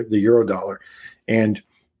dollar, the euro dollar. And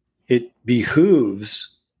it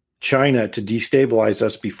behooves China to destabilize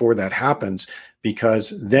us before that happens,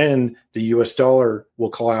 because then the US dollar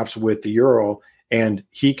will collapse with the euro and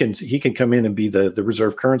he can come in and be the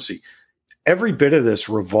reserve currency. Every bit of this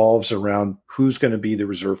revolves around who's going to be the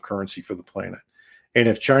reserve currency for the planet. And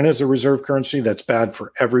if China is a reserve currency, that's bad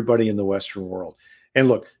for everybody in the Western world. And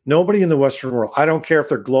look, nobody in the Western world, I don't care if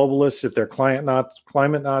they're globalists, if they're climate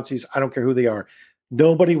Nazis, I don't care who they are.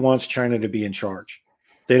 Nobody wants China to be in charge.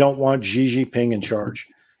 They don't want Xi Jinping in charge.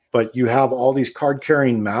 But you have all these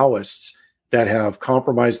card-carrying Maoists that have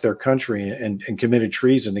compromised their country and committed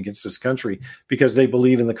treason against this country because they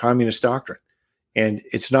believe in the communist doctrine. And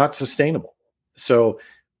it's not sustainable. So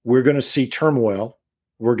we're going to see turmoil.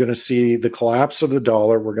 We're going to see the collapse of the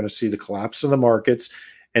dollar. We're going to see the collapse of the markets.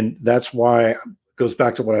 And that's why goes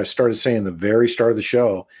back to what I started saying at the very start of the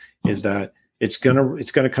show, is that it's going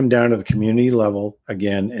to come down to the community level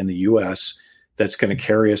again in the US that's going to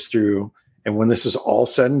carry us through. And when this is all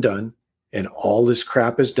said and done and all this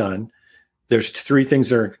crap is done, there's three things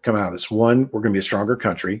that are going to come out of this. One, we're going to be a stronger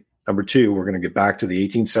country. Number two, we're going to get back to the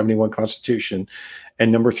 1871 Constitution.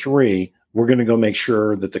 And number three, we're going to go make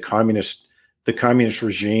sure that the communist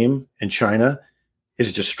regime in China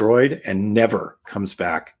is destroyed and never comes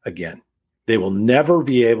back again. They will never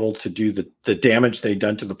be able to do the damage they've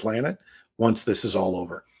done to the planet once this is all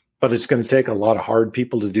over. But it's going to take a lot of hard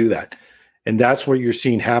people to do that. And that's what you're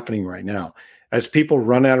seeing happening right now. As people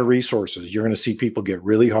run out of resources, you're going to see people get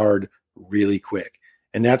really hard really quick.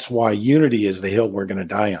 And that's why unity is the hill we're going to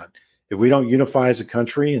die on. If we don't unify as a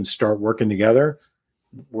country and start working together,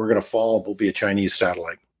 we're going to fall. We'll be a Chinese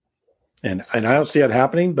satellite. And I don't see that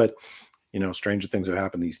happening, but stranger things have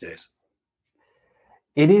happened these days.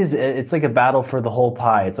 It's like a battle for the whole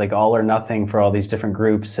pie. It's like all or nothing for all these different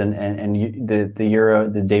groups, and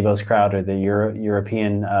the Davos crowd, or the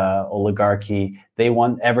European oligarchy. They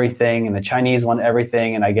want everything, and the Chinese want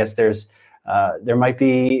everything. And I guess there might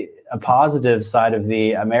be a positive side of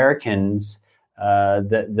the Americans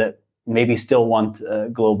that maybe still want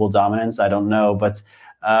global dominance. I don't know, but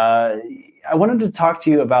I wanted to talk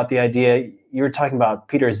to you about the idea. You were talking about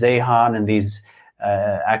Peter Zeihan and these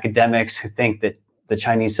academics who think that the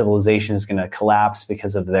Chinese civilization is going to collapse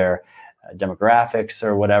because of their demographics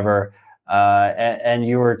or whatever. And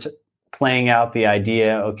you were playing out the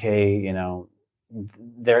idea, okay,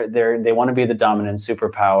 they want to be the dominant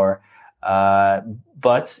superpower.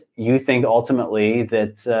 But you think ultimately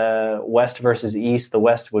that West versus East, the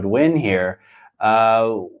West would win here.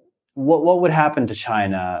 What would happen to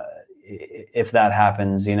China if that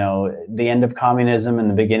happens? The end of communism and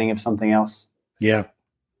the beginning of something else? Yeah.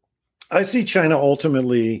 I see China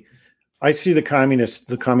ultimately. I see the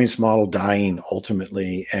communist model dying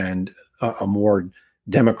ultimately, and a more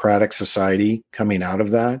democratic society coming out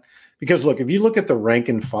of that. Because look, if you look at the rank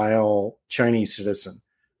and file Chinese citizen,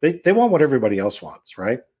 they want what everybody else wants,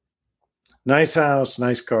 right? Nice house,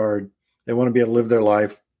 nice car. They want to be able to live their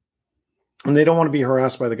life, and they don't want to be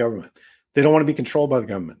harassed by the government. They don't want to be controlled by the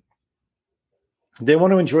government. They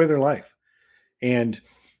want to enjoy their life, and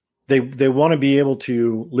they want to be able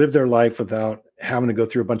to live their life without having to go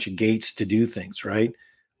through a bunch of gates to do things, right?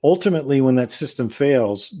 ultimately, when that system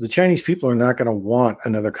fails, the Chinese people are not going to want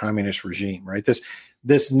another communist regime, right?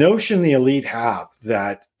 This notion the elite have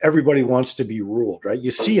that everybody wants to be ruled, right? You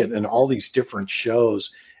see it in all these different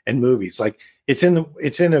shows and movies. Like it's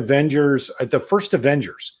in Avengers, the first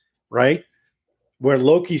Avengers, right? Where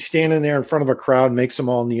Loki's standing there in front of a crowd, makes them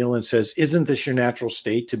all kneel and says, "Isn't this your natural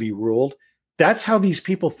state to be ruled?" That's how these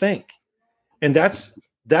people think. And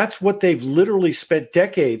that's what they've literally spent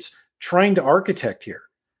decades trying to architect here.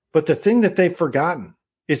 But the thing that they've forgotten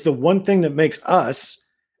is the one thing that makes us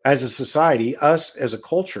as a society, us as a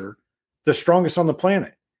culture, the strongest on the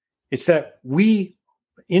planet. It's that we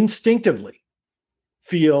instinctively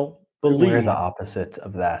believe. We're the opposite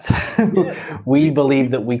of that. We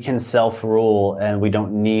believe that we can self-rule and we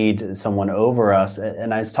don't need someone over us.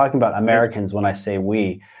 And I was talking about Americans when I say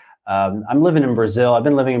we. I'm living in Brazil. I've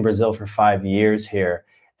been living in Brazil for 5 years here,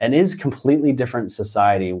 and it is a completely different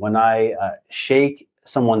society. When I shake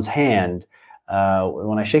someone's hand,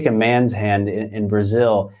 when I shake a man's hand in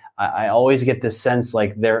Brazil, I always get this sense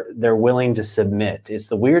like they're willing to submit. It's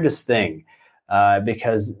the weirdest thing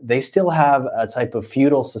because they still have a type of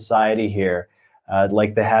feudal society here,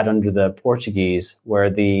 like they had under the Portuguese, where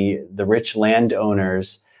the rich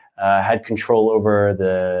landowners had control over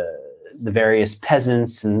the various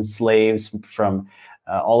peasants and slaves from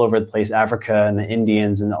all over the place, Africa and the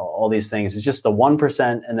Indians and all these things. It's just the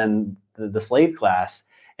 1% and then the slave class.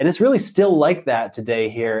 And it's really still like that today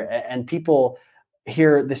here. And people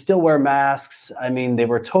here, they still wear masks. I mean, they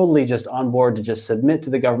were totally just on board to just submit to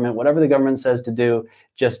the government. Whatever the government says to do,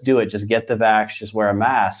 just do it. Just get the vax, just wear a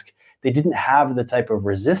mask. They didn't have the type of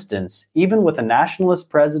resistance, even with a nationalist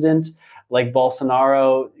president like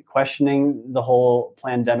Bolsonaro questioning the whole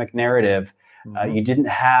pandemic narrative. You didn't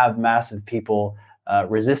have massive people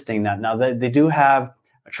resisting that. Now, they do have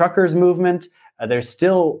a truckers movement. They're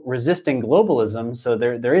still resisting globalism. So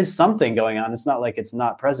there is something going on. It's not like it's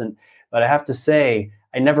not present. But I have to say,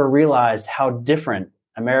 I never realized how different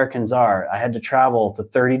Americans are. I had to travel to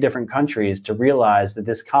 30 different countries to realize that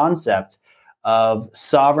this concept of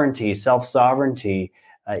sovereignty, self-sovereignty,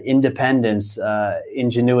 independence,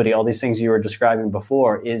 ingenuity, all these things you were describing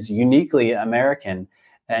before is uniquely American.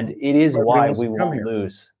 And it is why we won't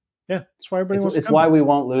lose. Yeah, that's why everybody wants to come. It's why we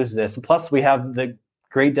won't lose this. Plus, we have the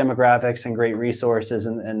great demographics and great resources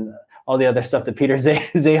and all the other stuff that Peter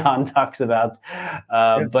Zeihan talks about.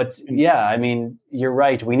 But yeah, I mean, you're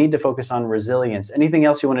right. We need to focus on resilience. Anything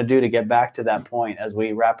else you want to do to get back to that point as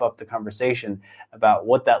we wrap up the conversation about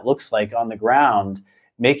what that looks like on the ground,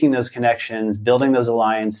 making those connections, building those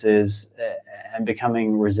alliances, and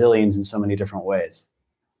becoming resilient in so many different ways?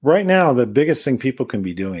 Right now, the biggest thing people can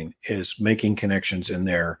be doing is making connections in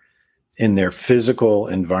their physical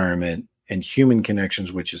environment and human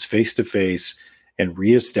connections, which is face-to-face, and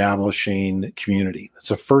reestablishing community. That's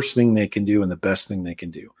the first thing they can do and the best thing they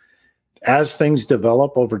can do. As things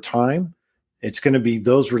develop over time, it's going to be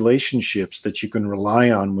those relationships that you can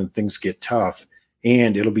rely on when things get tough.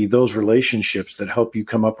 And it'll be those relationships that help you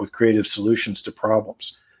come up with creative solutions to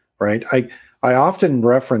problems, right? I often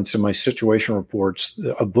reference in my situation reports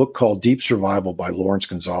a book called Deep Survival by Lawrence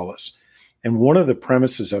Gonzalez. And one of the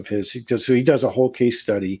premises of his, he does a whole case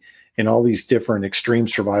study in all these different extreme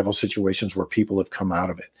survival situations where people have come out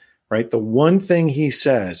of it, right? The one thing he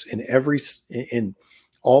says in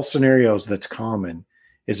all scenarios that's common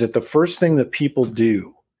is that the first thing that people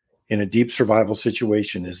do in a deep survival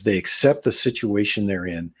situation is they accept the situation they're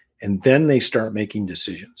in, and then they start making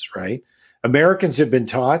decisions, right? Americans have been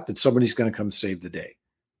taught that somebody's going to come save the day.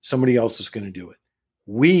 Somebody else is going to do it.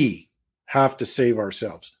 We have to save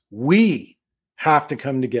ourselves. We have to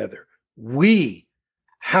come together. We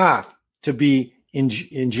have to be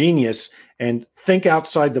ingenious and think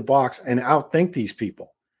outside the box and outthink these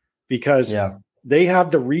people because they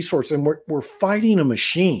have the resource, and we're fighting a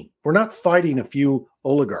machine. We're not fighting a few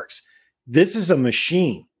oligarchs. This is a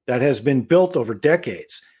machine that has been built over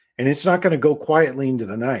decades, and it's not going to go quietly into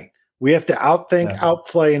the night. We have to outthink,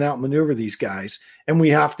 outplay, and outmaneuver these guys, and we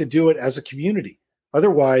have to do it as a community.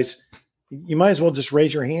 Otherwise, you might as well just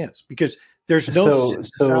raise your hands because there's no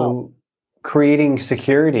so creating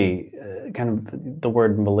security, kind of the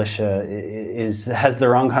word militia has the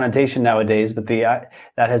wrong connotation nowadays, but that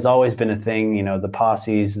has always been a thing. You know, the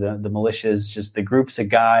posses, the militias, just the groups of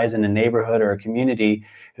guys in a neighborhood or a community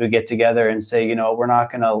who get together and say, you know, we're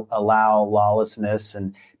not going to allow lawlessness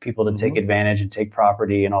and people to take advantage and take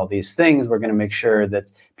property and all these things. We're going to make sure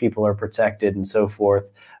that people are protected and so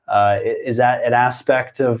forth. Is that an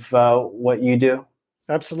aspect of what you do?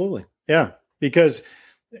 Absolutely. Yeah. Because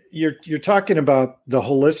you're talking about the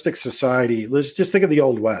holistic society. Let's just think of the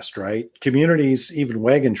Old West, right? Communities, even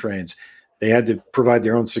wagon trains, They had to provide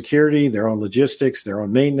their own security, their own logistics, their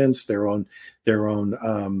own maintenance, their own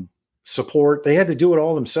support. They had to do it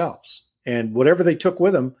all themselves. And whatever they took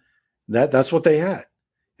with them, that's what they had.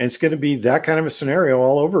 And it's going to be that kind of a scenario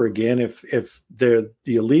all over again if the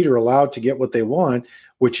elite are allowed to get what they want,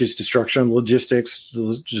 which is destruction of logistics,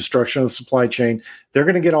 destruction of the supply chain. They're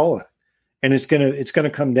going to get all of that. And it's going to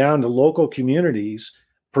come down to local communities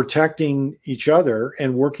protecting each other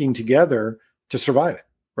and working together to survive it,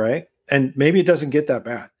 right? And maybe it doesn't get that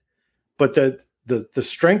bad. But the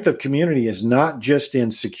strength of community is not just in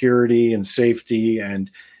security and safety and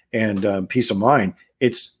peace of mind.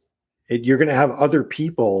 You're going to have other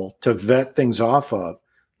people to vet things off of.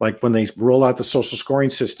 Like when they roll out the social scoring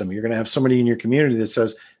system, you're going to have somebody in your community that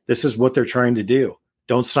says, this is what they're trying to do.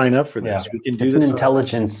 Don't sign up for this. Yeah. We can do it's this. It's an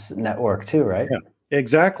intelligence network too, right? Yeah,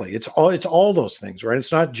 exactly. It's all those things, right?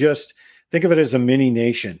 It's not just, think of it as a mini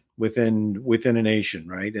nation within a nation,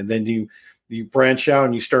 right? And then you branch out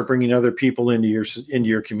and you start bringing other people into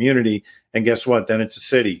your community. And guess what? Then it's a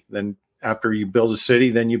city. Then after you build a city,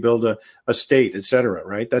 then you build a state, et cetera,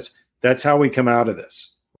 right? That's how we come out of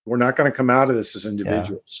this. We're not going to come out of this as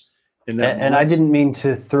individuals. Yeah. And I didn't mean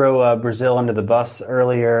to throw Brazil under the bus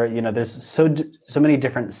earlier. There's so many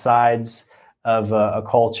different sides of a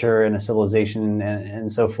culture and a civilization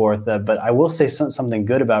and so forth. But I will say something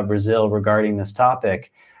good about Brazil regarding this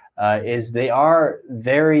topic is they are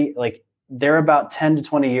they're about 10 to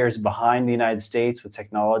 20 years behind the United States with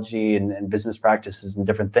technology and business practices and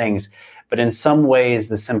different things. But in some ways,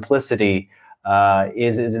 the simplicity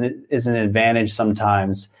is an advantage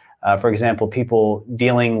sometimes. For example, people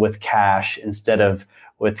dealing with cash instead of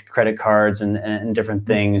with credit cards and different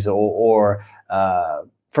things. Or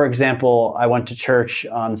for example, I went to church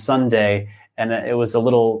on Sunday and it was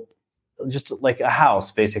just like a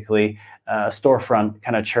house, basically, a storefront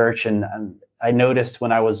kind of church. And I noticed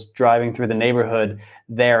when I was driving through the neighborhood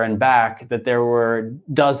there and back that there were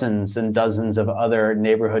dozens and dozens of other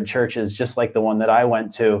neighborhood churches, just like the one that I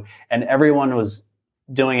went to. And everyone was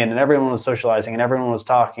doing it and everyone was socializing and everyone was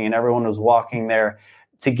talking and everyone was walking there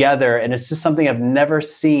together. And it's just something I've never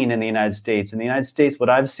seen in the United States. In the United States, what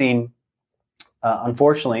I've seen,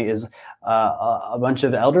 unfortunately, is a bunch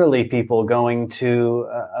of elderly people going to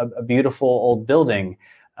a beautiful old building.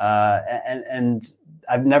 And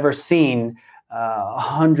I've never seen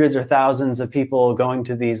hundreds or thousands of people going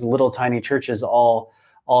to these little tiny churches all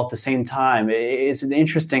at the same time. It's an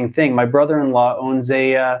interesting thing. My brother-in-law owns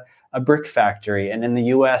a brick factory, and in the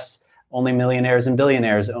U.S., only millionaires and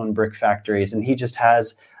billionaires own brick factories. And he just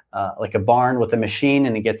has like a barn with a machine,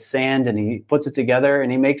 and he gets sand and he puts it together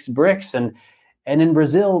and he makes bricks. And in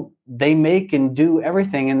Brazil, they make and do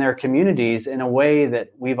everything in their communities in a way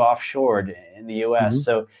that we've offshored in the U.S.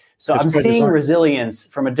 Mm-hmm. So I'm seeing resilience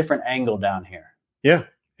from a different angle down here. Yeah.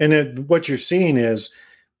 And what you're seeing is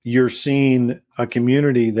you're seeing a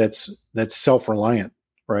community that's self-reliant,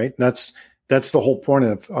 right? That's the whole point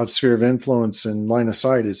of sphere of influence and line of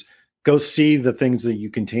sight is go see the things that you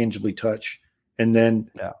can tangibly touch and then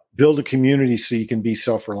build a community so you can be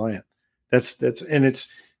self-reliant.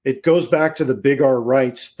 It goes back to the big R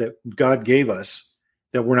rights that God gave us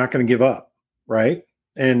that we're not going to give up, right?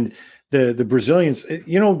 And the Brazilians,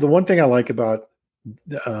 the one thing I like about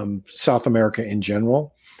South America in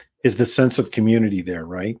general is the sense of community there,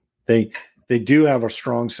 right? They do have a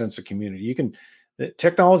strong sense of community.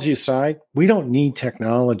 Technology aside, we don't need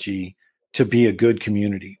technology to be a good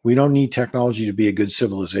community. We don't need technology to be a good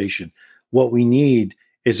civilization. What we need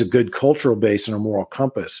is a good cultural base and a moral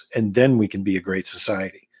compass, and then we can be a great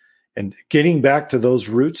society. And getting back to those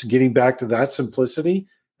roots, getting back to that simplicity,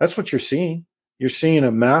 that's what you're seeing. You're seeing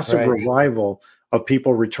a massive revival of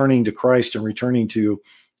people returning to Christ and returning to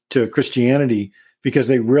Christianity because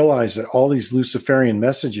they realize that all these Luciferian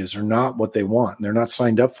messages are not what they want. And they're not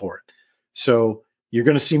signed up for it. So you're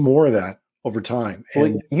going to see more of that over time.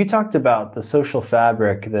 Well, you talked about the social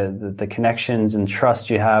fabric, the connections and trust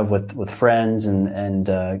you have with friends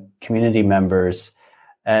and community members.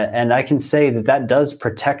 And I can say that does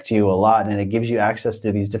protect you a lot, and it gives you access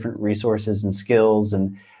to these different resources and skills.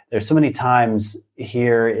 And there's so many times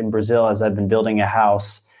here in Brazil, as I've been building a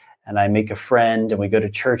house and I make a friend and we go to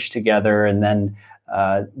church together, and then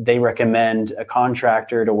they recommend a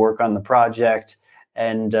contractor to work on the project,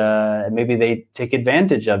 and maybe they take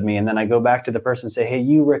advantage of me. And then I go back to the person and say, hey,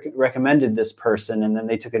 you recommended this person. And then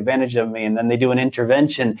they took advantage of me, and then they do an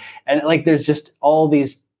intervention. And there's just all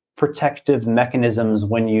these protective mechanisms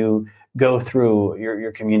when you go through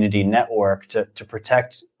your community network to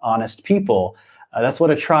protect honest people. That's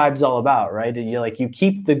what a tribe's all about, right? You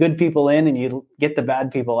keep the good people in and you get the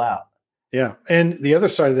bad people out. Yeah. And the other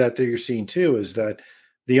side of that you're seeing too is that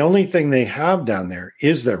The only thing they have down there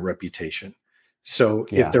is their reputation. So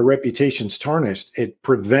if their reputation's tarnished, it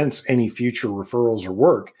prevents any future referrals or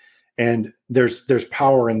work. And there's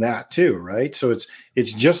power in that too, right? So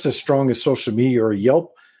it's just as strong as social media or a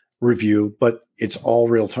Yelp review, but it's all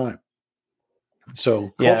real time.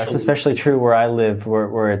 So yeah, it's especially true where I live,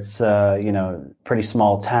 where it's pretty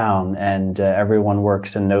small town, and everyone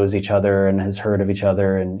works and knows each other and has heard of each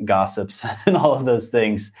other and gossips and all of those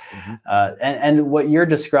things. And what you're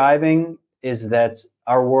describing is that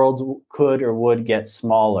our worlds could or would get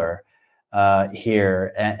smaller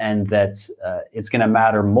here, and that it's going to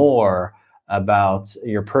matter more about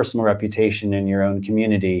your personal reputation in your own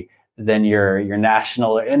community than your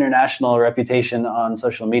national or international reputation on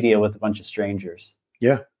social media with a bunch of strangers.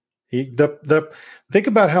 Yeah. Think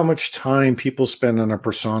about how much time people spend on a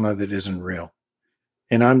persona that isn't real.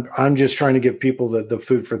 And I'm just trying to give people the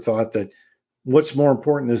food for thought that what's more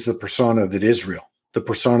important is the persona that is real, the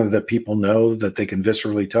persona that people know, that they can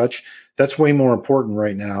viscerally touch. That's way more important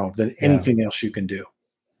right now than anything else you can do.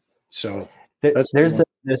 So there's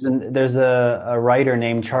a writer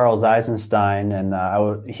named Charles Eisenstein,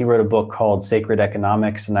 and he wrote a book called Sacred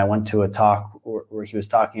Economics, and I went to a talk where he was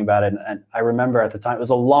talking about it. And I remember at the time, it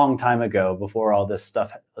was a long time ago before all this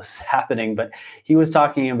stuff was happening, but he was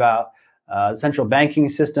talking about the central banking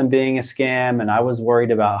system being a scam, and I was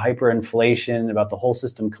worried about hyperinflation, about the whole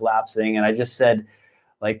system collapsing. And I just said,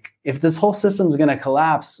 like, if this whole system is going to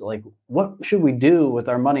collapse, like, what should we do with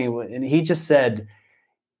our money? And he just said,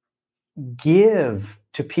 give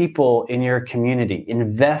to people in your community,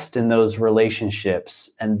 invest in those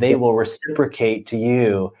relationships, and they will reciprocate to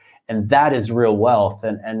you. And that is real wealth.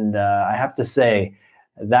 And I have to say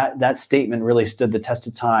that statement really stood the test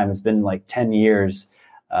of time. It's been like 10 years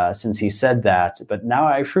since he said that. But now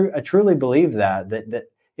I truly believe that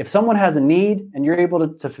if someone has a need and you're able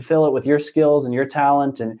to fulfill it with your skills and your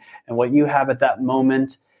talent and what you have at that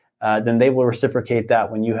moment, then they will reciprocate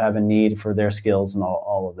that when you have a need for their skills and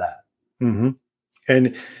all of that. Mm-hmm.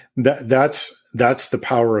 And that's the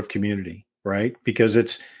power of community, right? Because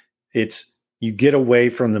it's you get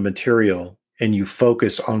away from the material and you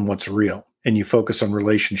focus on what's real, and you focus on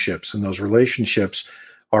relationships, and those relationships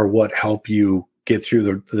are what help you get through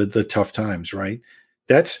the tough times, right?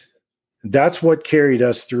 That's what carried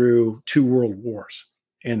us through 2 world wars,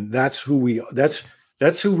 and that's who we are.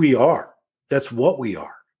 That's what we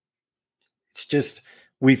are. It's just,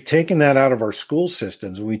 we've taken that out of our school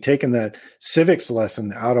systems, and we've taken that civics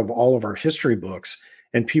lesson out of all of our history books,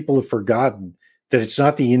 and people have forgotten that it's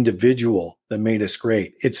not the individual that made us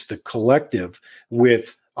great. It's the collective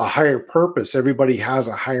with a higher purpose. Everybody has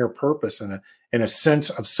a higher purpose and a sense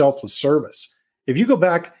of selfless service. If you go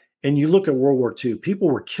back and you look at World War II, people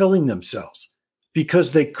were killing themselves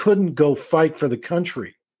because they couldn't go fight for the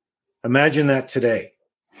country. Imagine that today.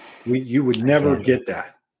 You would never get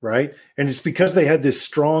that. Right. And it's because they had this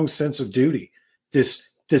strong sense of duty, this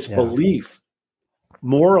belief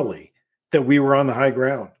morally that we were on the high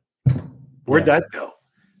ground. Where'd that go?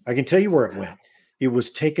 I can tell you where it went. It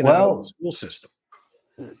was taken out of the school system.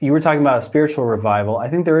 You were talking about a spiritual revival. I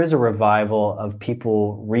think there is a revival of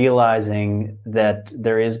people realizing that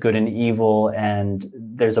there is good and evil, and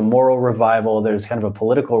there's a moral revival. There's kind of a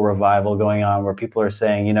political revival going on where people are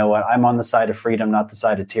saying, you know what, I'm on the side of freedom, not the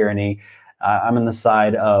side of tyranny. I'm on the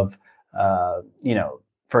side of,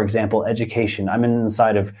 for example, education. I'm in the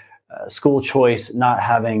side of school choice, not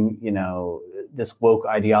having, this woke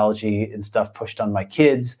ideology and stuff pushed on my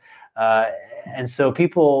kids. And so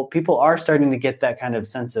people are starting to get that kind of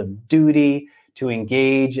sense of duty to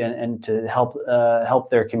engage and to help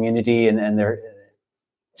their community and their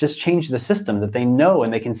just change the system that they know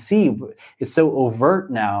and they can see. It's so overt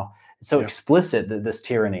now. It's so explicit, this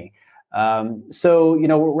tyranny. So,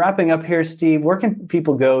 we're wrapping up here, Steve. Where can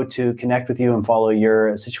people go to connect with you and follow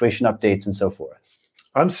your situation updates and so forth?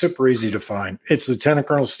 I'm super easy to find. It's Lieutenant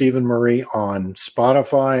Colonel Stephen Murray on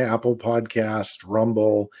Spotify, Apple Podcasts,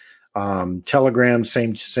 Rumble, Telegram,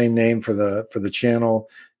 same name for the channel.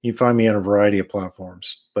 You can find me on a variety of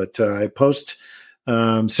platforms. But I post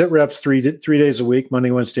sit reps three days a week,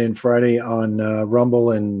 Monday, Wednesday, and Friday on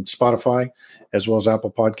Rumble and Spotify, as well as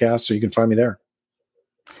Apple Podcasts. So you can find me there.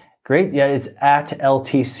 Great. Yeah, it's at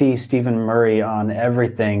LTC Stephen Murray on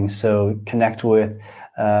everything. So connect with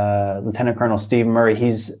Lieutenant Colonel Steve Murray.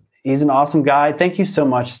 He's an awesome guy. Thank you so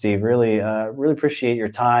much, Steve. Really appreciate your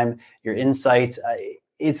time, your insights.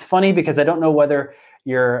 It's funny because I don't know whether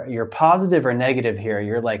you're positive or negative here.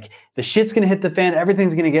 You're like, the shit's going to hit the fan.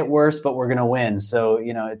 Everything's going to get worse, but we're going to win. So,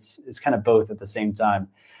 it's kind of both at the same time.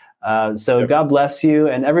 So God bless you.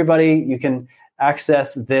 And everybody, you can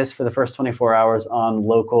access this for the first 24 hours on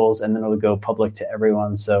locals, and then it'll go public to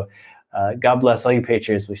everyone. So God bless all you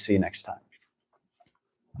Patriots. We see you next time.